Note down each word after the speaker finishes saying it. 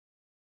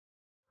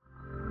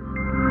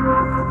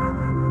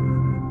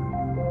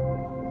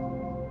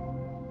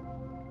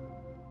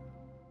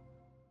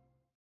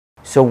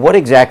So what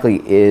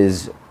exactly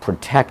is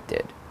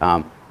protected?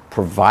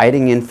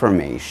 Providing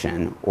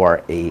information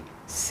or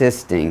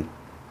assisting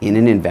in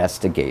an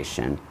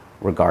investigation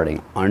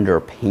regarding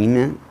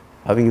underpayment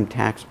of income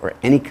tax or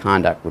any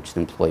conduct which the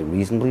employee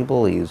reasonably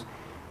believes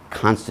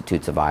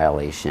constitutes a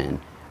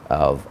violation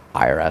of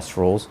IRS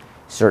rules.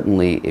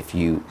 Certainly, if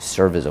you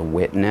serve as a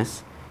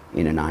witness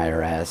in an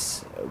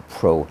IRS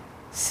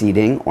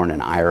proceeding or in an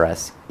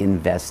IRS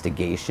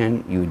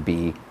investigation, you would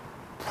be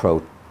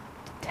protected.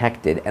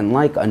 And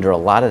like under a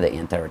lot of the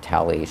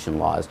anti-retaliation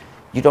laws,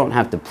 you don't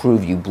have to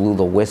prove you blew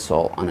the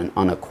whistle on an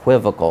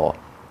unequivocal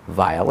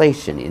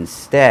violation.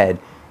 Instead,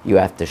 you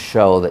have to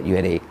show that you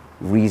had a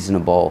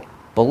reasonable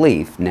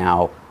belief.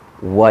 Now,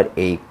 what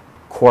a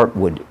court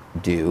would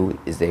do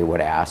is they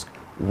would ask,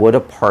 would a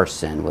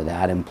person with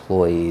that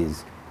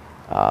employee's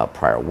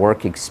prior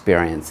work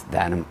experience,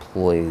 that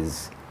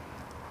employee's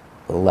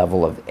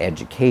level of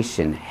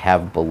education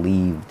have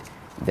believed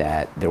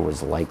that there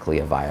was likely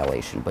a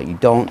violation? But you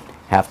don't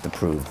have to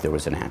prove there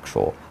was an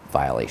actual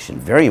violation.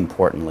 Very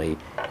importantly,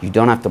 you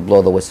don't have to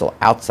blow the whistle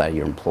outside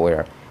your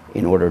employer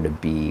in order to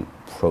be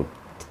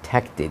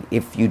protected.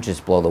 If you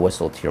just blow the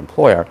whistle to your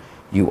employer,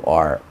 you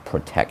are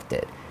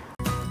protected.